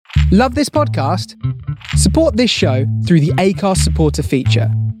Love this podcast? Support this show through the Acast supporter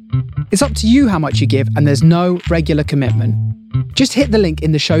feature. It's up to you how much you give, and there's no regular commitment. Just hit the link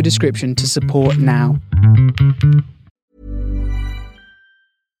in the show description to support now.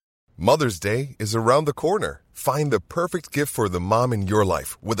 Mother's Day is around the corner. Find the perfect gift for the mom in your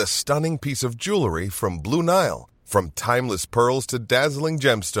life with a stunning piece of jewelry from Blue Nile. From timeless pearls to dazzling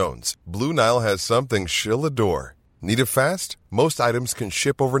gemstones, Blue Nile has something she'll adore. Need it fast? Most items can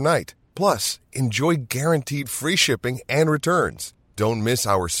ship overnight. Plus, enjoy guaranteed free shipping and returns. Don't miss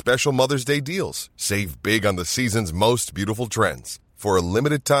our special Mother's Day deals. Save big on the season's most beautiful trends. For a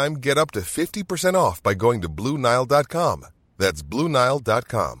limited time, get up to 50% off by going to BlueNile.com. That's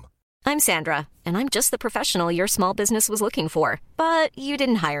BlueNile.com. I'm Sandra, and I'm just the professional your small business was looking for. But you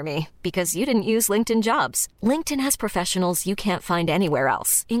didn't hire me because you didn't use LinkedIn Jobs. LinkedIn has professionals you can't find anywhere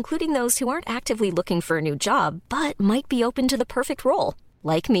else, including those who aren't actively looking for a new job, but might be open to the perfect role,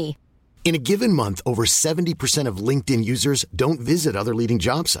 like me. In a given month, over 70% of LinkedIn users don't visit other leading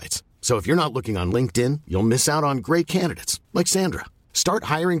job sites. So if you're not looking on LinkedIn, you'll miss out on great candidates like Sandra. Start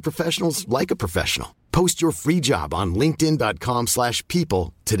hiring professionals like a professional. Post your free job on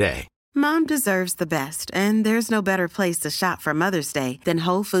linkedin.com/people today. Mom deserves the best, and there's no better place to shop for Mother's Day than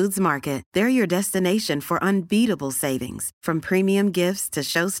Whole Foods Market. They're your destination for unbeatable savings, from premium gifts to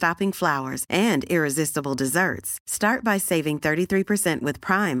show-stopping flowers and irresistible desserts. Start by saving 33% with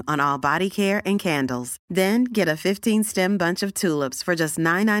Prime on all body care and candles. Then get a 15-stem bunch of tulips for just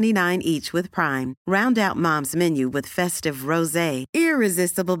 $9.99 each with Prime. Round out Mom's menu with festive rosé,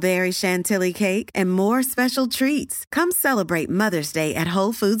 irresistible berry chantilly cake, and more special treats. Come celebrate Mother's Day at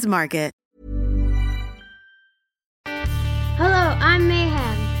Whole Foods Market. Hello, I'm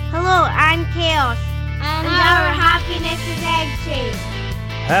Mayhem. Hello, I'm Chaos. And our happiness is egg-shaped.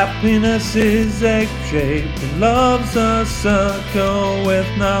 Happiness is egg-shaped and love's a circle with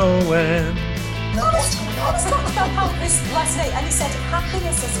no end. No, it's talked about this last night and he said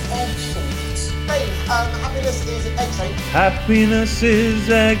happiness is egg-shaped. Dave, happiness is egg-shaped. Happiness is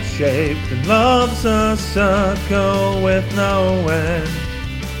egg-shaped and love's a circle with no end.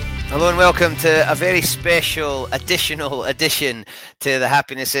 Hello and welcome to a very special addition to the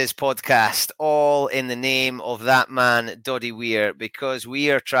Happiness Is podcast, all in the name of that man, Doddie Weir, because we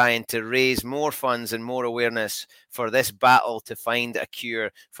are trying to raise more funds and more awareness for this battle to find a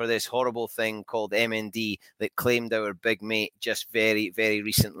cure for this horrible thing called MND that claimed our big mate just very, very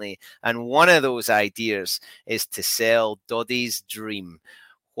recently. And one of those ideas is to sell Doddie's dream.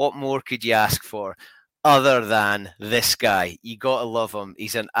 What more could you ask for? Other than this guy, you gotta love him.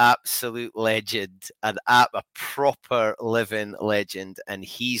 He's an absolute legend, a proper living legend, and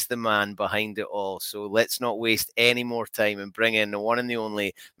he's the man behind it all. So let's not waste any more time and bring in the one and the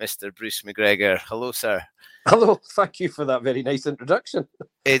only Mr. Bruce McGregor. Hello, sir. Hello, thank you for that very nice introduction.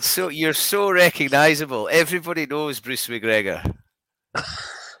 You're so recognisable. Everybody knows Bruce McGregor.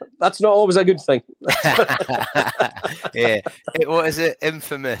 That's not always a good thing. Yeah. What is it?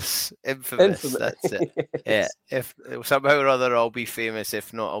 Infamous. That's it. Yeah. If somehow or other I'll be famous.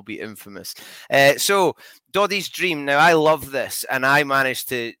 If not, I'll be infamous. So Doddie's Dream. Now I love this, and I managed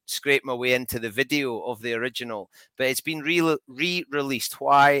to scrape my way into the video of the original, but it's been re-released.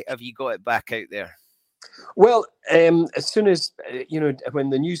 Why have you got it back out there? Well, as soon as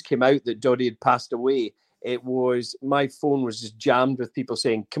when the news came out that Doddie had passed away, my phone was just jammed with people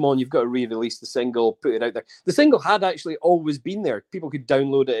saying, come on, you've got to re-release the single, put it out there. The single had actually always been there. People could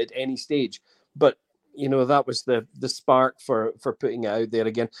download it at any stage. But, that was the spark for putting it out there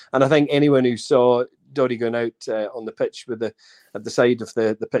again. And I think anyone who saw Doddie going out on the pitch at the side of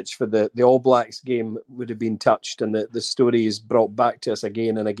the pitch for the All Blacks game would have been touched. And the story is brought back to us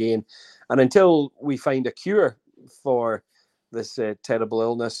again and again. And until we find a cure for this terrible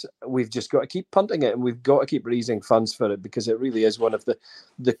illness, we've just got to keep punting it, and we've got to keep raising funds for it, because it really is one of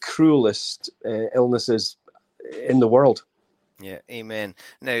the cruelest illnesses in the world. Yeah, amen.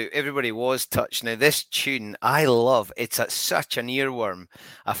 Now, everybody was touched. Now, this tune, I love. It's such an earworm.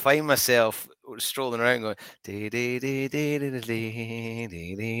 I find myself strolling around going,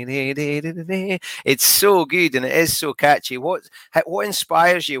 it's so good and it is so catchy. What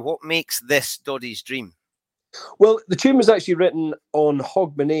inspires you? What makes this Doddie's Dream? Well, the tune was actually written on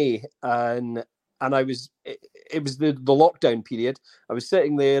Hogmanay, and it was the lockdown period. I was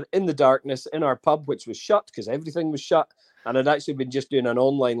sitting there in the darkness in our pub, which was shut because everything was shut, and I'd actually been just doing an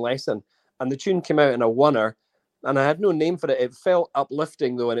online lesson, and the tune came out in a wonner, and I had no name for it. It felt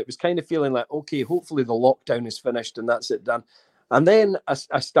uplifting though, and it was kind of feeling like, okay, hopefully the lockdown is finished and that's it done. And then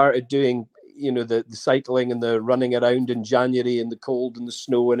I started doing the cycling and the running around in January and the cold and the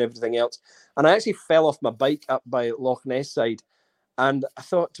snow and everything else. And I actually fell off my bike up by Loch Ness side. And I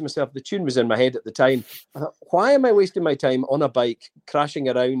thought to myself, the tune was in my head at the time. I thought, why am I wasting my time on a bike crashing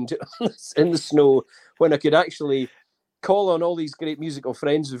around in the snow when I could actually call on all these great musical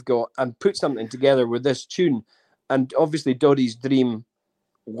friends we've got and put something together with this tune? And obviously Doddie's dream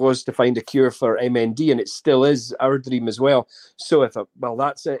was to find a cure for MND, and it still is our dream as well. So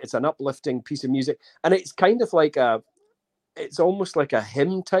that's it. It's an uplifting piece of music, and it's kind of like it's almost like a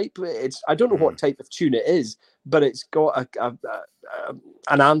hymn type. I don't know what type of tune it is, but it's got an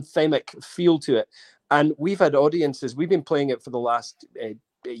anthemic feel to it. And we've had audiences. We've been playing it for the last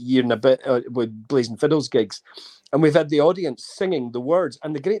year and a bit with Blazing Fiddles gigs, and we've had the audience singing the words.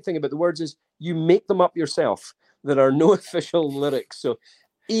 And the great thing about the words is you make them up yourself. There are no official lyrics, so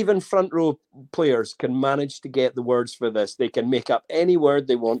even front row players can manage to get the words for this. They can make up any word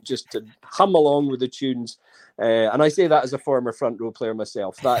they want just to hum along with the tunes. And I say that as a former front row player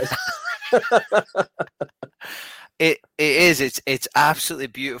myself. That is. It's absolutely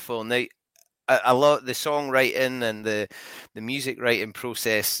beautiful. Now, a lot the songwriting and the music writing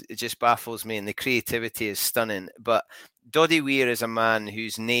process, it just baffles me, and the creativity is stunning. But Doddie Weir is a man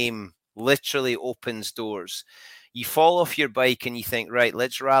whose name literally opens doors. You fall off your bike and you think, right,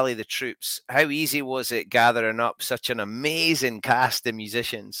 let's rally the troops. How easy was it gathering up such an amazing cast of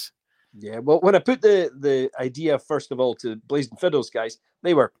musicians? Yeah, well, when I put the idea, first of all, to Blazing Fiddles guys,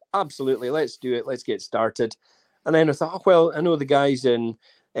 they were absolutely, let's do it, let's get started. And then I thought, I know the guys in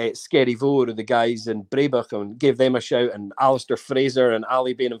Skerry Vore or the guys in Braybuck, and gave them a shout, and Alistair Fraser and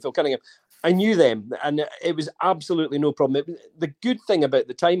Ali Bain and Phil Cunningham. I knew them, and it was absolutely no problem. The good thing about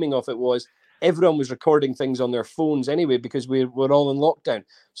the timing of it was everyone was recording things on their phones anyway, because we were all in lockdown.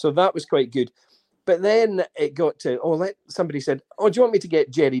 So that was quite good. But then it got to, somebody said, do you want me to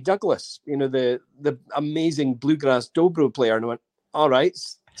get Jerry Douglas? The amazing bluegrass dobro player. And I went, all right,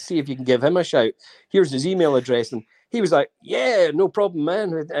 see if you can give him a shout. Here's his email address. And he was like, yeah, no problem,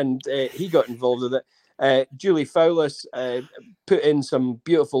 man. And he got involved with it. Julie Fowlis put in some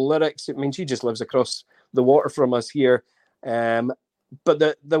beautiful lyrics. I mean, she just lives across the water from us here. But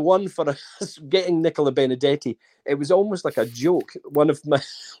the one for us getting Nicola Benedetti, it was almost like a joke. One of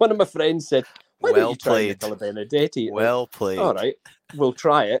my friends said, "Why don't you try Nicola Benedetti?" Well played. All right, we'll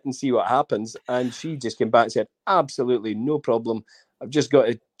try it and see what happens. And she just came back and said, "Absolutely no problem. I've just got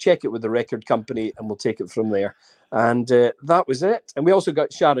to check it with the record company, and we'll take it from there." And that was it. And we also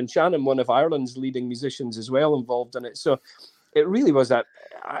got Sharon Shannon, one of Ireland's leading musicians, as well, involved in it. So it really was a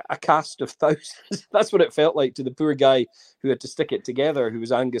cast of thousands. That's what it felt like to the poor guy who had to stick it together, who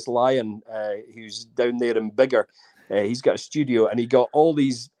was Angus Lyon, who's down there in Biggar. He's got a studio, and he got all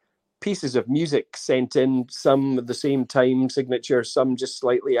these pieces of music sent in, some at the same time signature, some just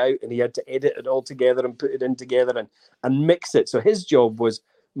slightly out, and he had to edit it all together and put it in together and mix it. So his job was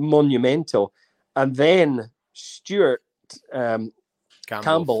monumental. And then Stuart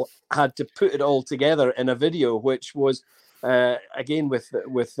Campbell had to put it all together in a video, which was again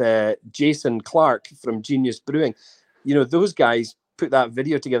with Jason Clark from Genius Brewing. Those guys put that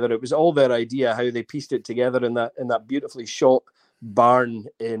video together. It was all their idea, how they pieced it together in that beautifully shot barn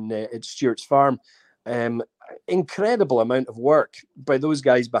at Stuart's farm. Incredible amount of work by those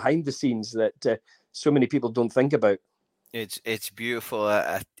guys behind the scenes that so many people don't think about. It's beautiful.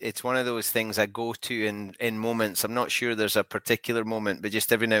 It's one of those things I go to in moments. I'm not sure there's a particular moment, but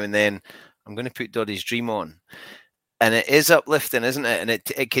just every now and then I'm going to put Doddie's Dream on. And it is uplifting, isn't it? And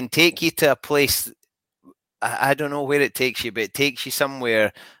it can take you to a place, I don't know where it takes you, but it takes you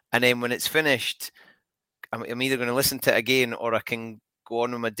somewhere. And then when it's finished, I'm either going to listen to it again, or I can go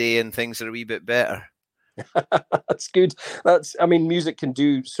on with my day and things are a wee bit better. That's good. Music can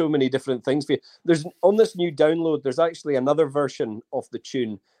do so many different things for you. There's on this new download, there's actually another version of the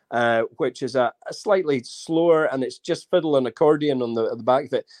tune, which is a slightly slower, and it's just fiddle and accordion on the back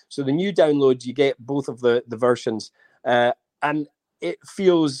of it. So the new download, you get both of the versions, and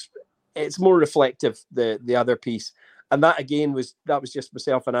it's more reflective, the other piece. And that again was just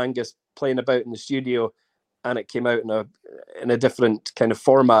myself and Angus playing about in the studio, and it came out in a different kind of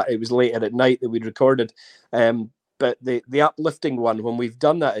format. It was later at night that we'd recorded. But the uplifting one, when we've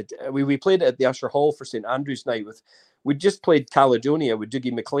done that, we played it at the Usher Hall for St Andrew's night. We just played Caledonia with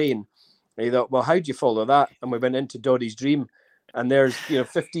Dougie MacLean. And he thought, well, how do you follow that? And we went into Doddie's Dream, and there's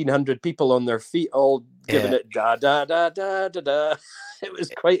 1,500 people on their feet, all giving it da da da da da da. It was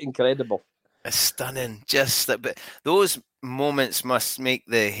quite incredible. It's stunning. But those moments must make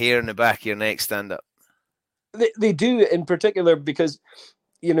the hair in the back of your neck stand up. They do, in particular, because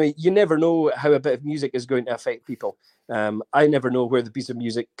you never know how a bit of music is going to affect people. I never know where the piece of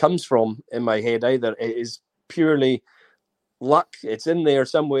music comes from in my head either. It is purely luck. It's in there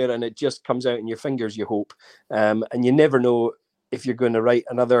somewhere, and it just comes out in your fingers, you hope. And you never know if you're going to write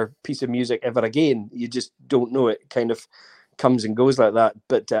another piece of music ever again. You just don't know. It kind of comes and goes like that.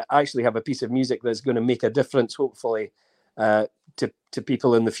 But to actually have a piece of music that's going to make a difference, hopefully, to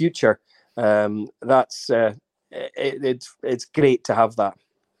people in the future, that's it's great to have that.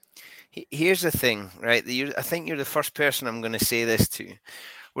 Here's the thing, right? I think you're the first person I'm going to say this to.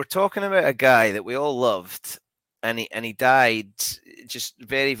 We're talking about a guy that we all loved, and he died just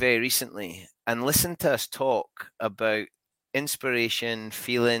very, very recently. And listen to us talk about inspiration,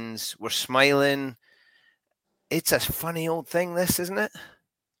 feelings. We're smiling. It's a funny old thing, this, isn't it?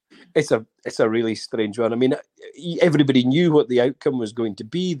 It's a really strange one. I mean, everybody knew what the outcome was going to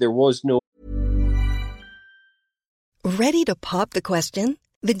be. There was no... Ready to pop the question?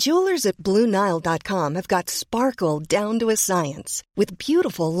 The jewelers at BlueNile.com have got sparkle down to a science with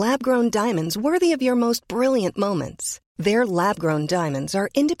beautiful lab-grown diamonds worthy of your most brilliant moments. Their lab-grown diamonds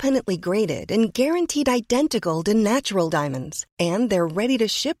are independently graded and guaranteed identical to natural diamonds, and they're ready to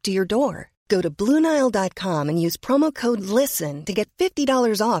ship to your door. Go to BlueNile.com and use promo code LISTEN to get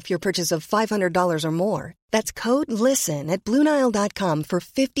 $50 off your purchase of $500 or more. That's code LISTEN at BlueNile.com for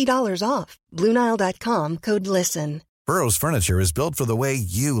 $50 off. BlueNile.com, code LISTEN. Burrow's furniture is built for the way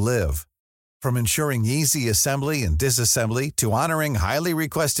you live. From ensuring easy assembly and disassembly to honoring highly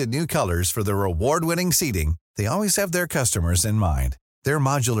requested new colors for their award-winning seating, they always have their customers in mind. Their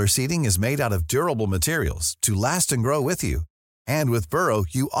modular seating is made out of durable materials to last and grow with you. And with Burrow,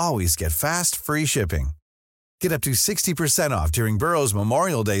 you always get fast, free shipping. Get up to 60% off during Burrow's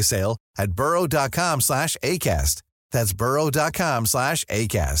Memorial Day sale at burrow.com/ACAST. That's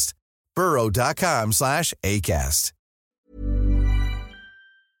burrow.com/ACAST. burrow.com/ACAST.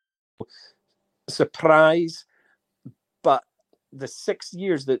 Surprise, but the 6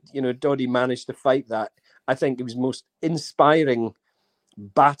 years that Doddy managed to fight that, I think it was the most inspiring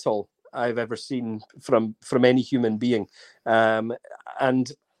battle I've ever seen from any human being,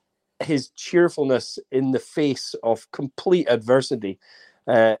 and his cheerfulness in the face of complete adversity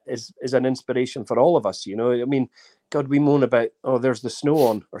is an inspiration for all of us. I mean, God, we moan about, oh, there's the snow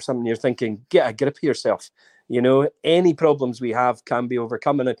on or something. You're thinking, get a grip of yourself. Any problems we have can be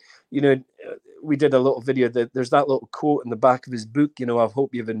overcome. And we did a little video that there's that little quote in the back of his book. I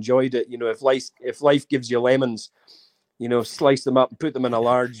hope you've enjoyed it. If life gives you lemons, slice them up and put them in a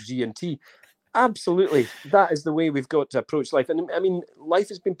large G&T. Absolutely. That is the way we've got to approach life. And I mean, life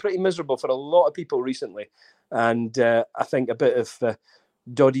has been pretty miserable for a lot of people recently. And I think a bit of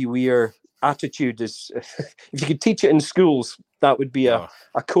Doddy Weir attitude is, if you could teach it in schools, that would be a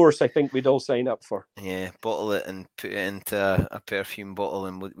course I think we'd all sign up for. Yeah, bottle it and put it into a perfume bottle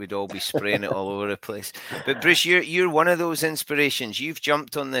and we'd all be spraying it all over the place. But Bruce, you're one of those inspirations. You've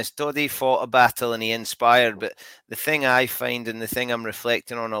jumped on this. Doddy fought a battle and he inspired. But the thing I find and the thing I'm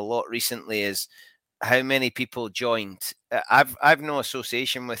reflecting on a lot recently is how many people joined. I've no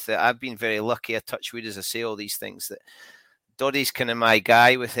association with it. I've been very lucky. I touch wood as I say all these things, that Doddy's kind of my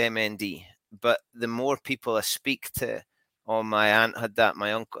guy with MND. But the more people I speak to, my aunt had that,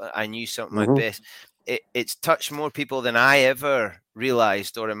 my uncle, I knew some of my best. It's touched more people than I ever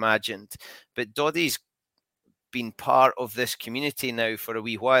realised or imagined. But Doddy's been part of this community now for a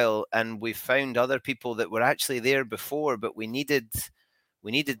wee while, and we've found other people that were actually there before, but we needed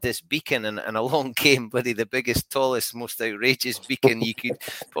this beacon, and along came bloody the biggest, tallest, most outrageous beacon you could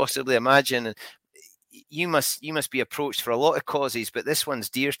possibly imagine. And you must be approached for a lot of causes, but this one's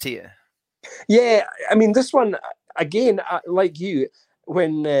dear to you. Yeah, I mean, this one, again, like you,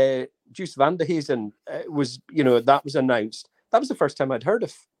 when Juice Van de Hazen was, that was announced, that was the first time I'd heard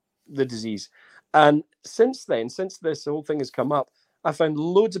of the disease. And since then, since this whole thing has come up, I found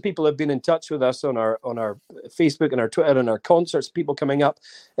loads of people have been in touch with us on our Facebook and our Twitter and our concerts, people coming up.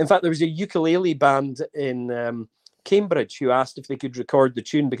 In fact, there was a ukulele band in Cambridge who asked if they could record the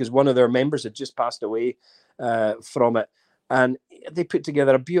tune because one of their members had just passed away from it. And they put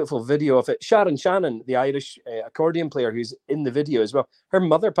together a beautiful video of it. Sharon Shannon, the Irish accordion player who's in the video as well, her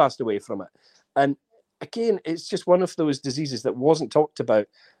mother passed away from it. And again, it's just one of those diseases that wasn't talked about.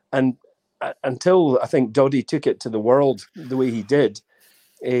 And until I think Doddy took it to the world the way he did,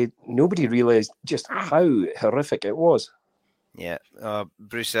 nobody realised just how horrific it was. Yeah,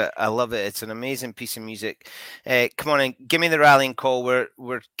 Bruce, I love it. It's an amazing piece of music. Come on and give me the rallying call.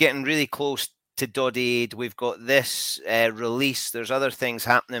 We're getting really close to Doddy Aid. We've got this release. There's other things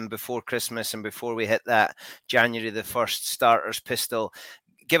happening before Christmas and before we hit that January the 1st starter's pistol.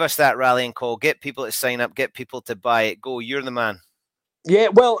 Give us that rallying call. Get people to sign up. Get people to buy it. Go. You're the man. Yeah,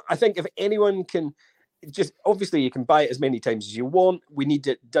 well, I think if anyone can, just obviously you can buy it as many times as you want. We need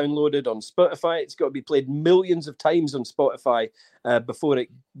it downloaded on Spotify. It's got to be played millions of times on Spotify before it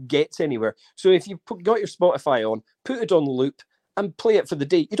gets anywhere. So if you've got your Spotify on, put it on loop and play it for the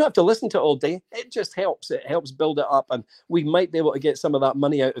day. You don't have to listen to it all day. It just helps. It helps build it up, and we might be able to get some of that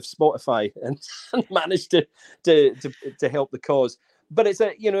money out of Spotify and manage to help the cause. But it's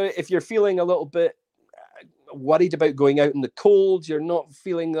if you're feeling a little bit worried about going out in the cold, you're not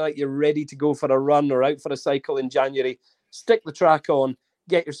feeling like you're ready to go for a run or out for a cycle in January, stick the track on,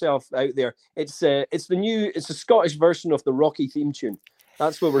 get yourself out there. It's the Scottish version of the Rocky theme tune.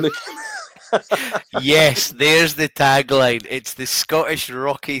 That's what we're looking at. Yes, there's the tagline. It's the Scottish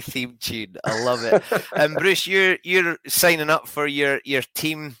Rocky theme tune. I love it. And Bruce, you're signing up for your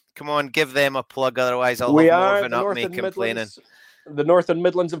team. Come on, give them a plug. Otherwise, I'll have Morven up me complaining. The Northern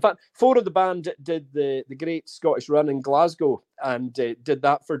Midlands. In fact, 4 of the band did the Great Scottish Run in Glasgow and did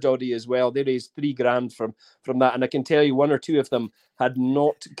that for Doddy as well. They raised $3,000 from that, and I can tell you 1 or 2 of them had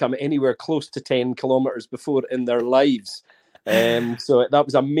not come anywhere close to 10 kilometers before in their lives. So that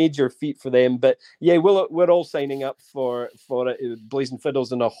was a major feat for them. But yeah, we're all signing up for it. Blazing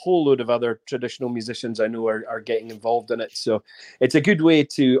Fiddles and a whole load of other traditional musicians I know are getting involved in it. So it's a good way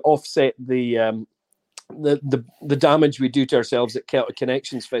to offset the damage we do to ourselves at Celtic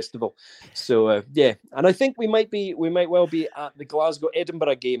Connections Festival. So and I think we might well be at the Glasgow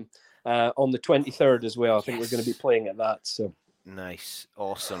Edinburgh game on the 23rd as well. I think we're going to be playing at that. So nice,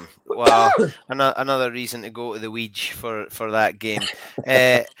 awesome. Well, another reason to go to the Weege for that game.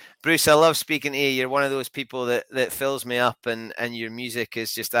 Bruce, I love speaking to you. You're one of those people that fills me up, and your music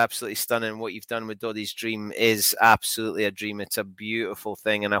is just absolutely stunning. What you've done with Doddy's Dream is absolutely a dream. It's a beautiful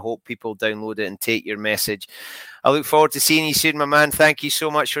thing, and I hope people download it and take your message. I look forward to seeing you soon, my man. Thank you so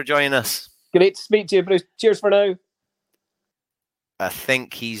much for joining us. Great to speak to you, Bruce. Cheers for now. I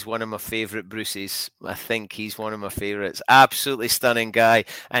think he's one of my favourite Bruces. I think he's one of my favourites. Absolutely stunning guy.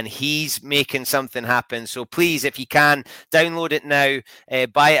 And he's making something happen. So please, if you can, download it now.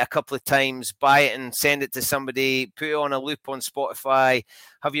 Buy it a couple of times. Buy it and send it to somebody. Put it on a loop on Spotify.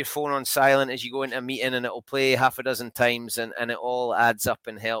 Have your phone on silent as you go into a meeting, and it'll play half a dozen times, and it all adds up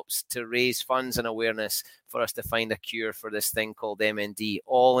and helps to raise funds and awareness for us to find a cure for this thing called MND,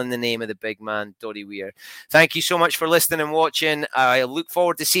 all in the name of the big man, Doddy Weir. Thank you so much for listening and watching. I look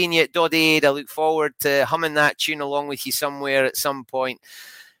forward to seeing you at Doddy Aid. I look forward to humming that tune along with you somewhere at some point.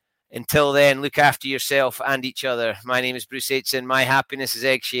 Until then, look after yourself and each other. My name is Bruce Aitchison. My happiness is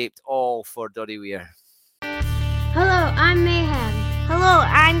egg-shaped, all for Doddy Weir. Hello, I'm Mayhem. Hello,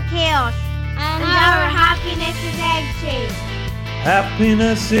 I'm Chaos. And our happiness is egg-shaped.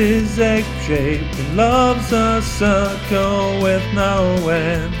 Happiness is egg-shaped and love's a circle with no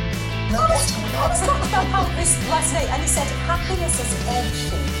end. I was talking about happiness last night, and he said happiness is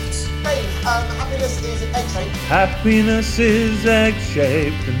egg-shaped. Hey, happiness is egg-shaped. Happiness is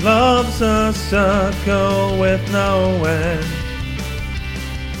egg-shaped and love's a circle with no end.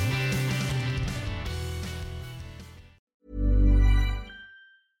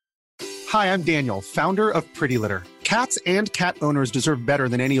 Hi, I'm Daniel, founder of Pretty Litter. Cats and cat owners deserve better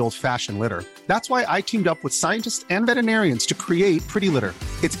than any old-fashioned litter. That's why I teamed up with scientists and veterinarians to create Pretty Litter.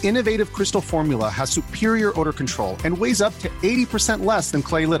 Its innovative crystal formula has superior odor control and weighs up to 80% less than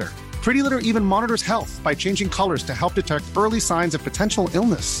clay litter. Pretty Litter even monitors health by changing colors to help detect early signs of potential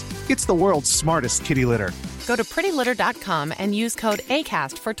illness. It's the world's smartest kitty litter. Go to prettylitter.com and use code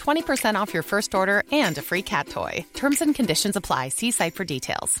ACAST for 20% off your first order and a free cat toy. Terms and conditions apply. See site for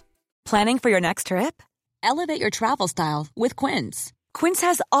details. Planning for your next trip? Elevate your travel style with Quince. Quince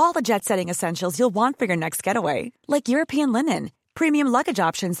has all the jet-setting essentials you'll want for your next getaway, like European linen, premium luggage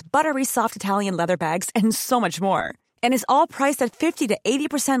options, buttery soft Italian leather bags, and so much more. And is all priced at 50 to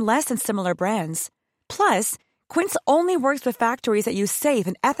 80% less than similar brands. Plus, Quince only works with factories that use safe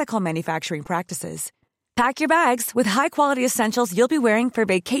and ethical manufacturing practices. Pack your bags with high-quality essentials you'll be wearing for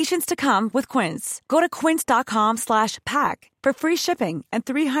vacations to come with Quince. Go to quince.com/pack for free shipping and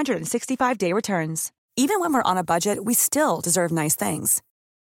 365-day returns. Even when we're on a budget, we still deserve nice things.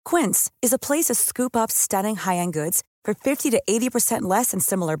 Quince is a place to scoop up stunning high-end goods for 50 to 80% less than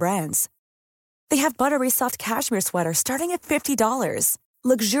similar brands. They have buttery soft cashmere sweaters starting at $50,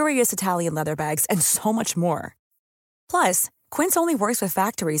 luxurious Italian leather bags, and so much more. Plus, Quince only works with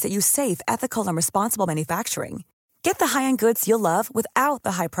factories that use safe, ethical, and responsible manufacturing. Get the high-end goods you'll love without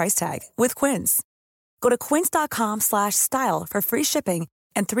the high price tag with Quince. Go to quince.com/style for free shipping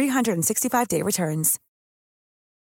and 365-day returns.